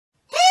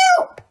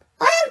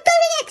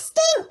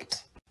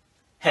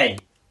Hey,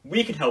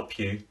 we can help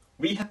you.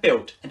 We have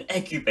built an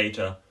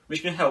Eggcubator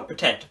which can help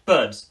protect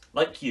birds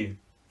like you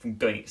from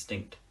going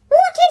extinct.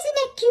 What is an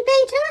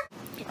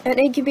Eggcubator? An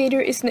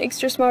Eggcubator is an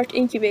extra smart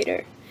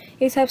incubator.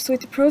 It helps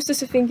with the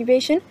process of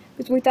incubation,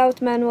 but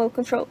without manual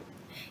control.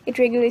 It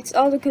regulates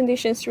all the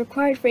conditions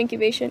required for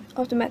incubation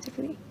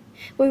automatically.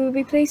 We will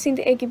be placing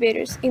the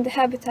Eggcubators in the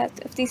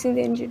habitat of these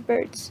endangered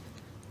birds.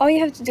 All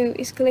you have to do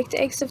is collect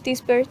the eggs of these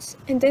birds,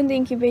 and then the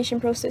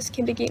incubation process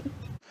can begin.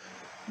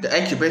 The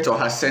Eggcubator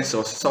has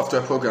sensors,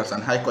 software programs,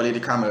 and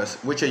high-quality cameras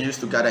which are used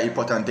to gather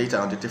important data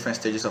on the different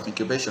stages of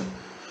incubation.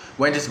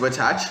 When these birds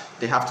hatch,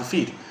 they have to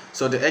feed,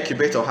 so the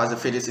Eggcubator has a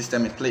feeding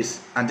system in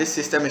place, and this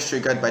system is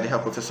triggered by the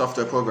help of a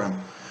software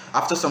program.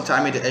 After some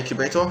time in the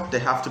Eggcubator, they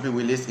have to be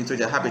released into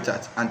their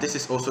habitat, and this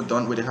is also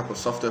done with the help of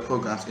software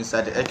programs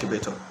inside the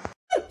Eggcubator.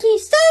 Thank you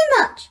so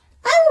much.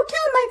 I will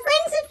tell my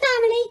friends and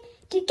family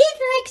to give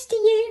their eggs to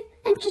you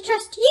and to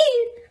trust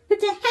you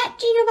with the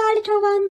hatching of our little ones.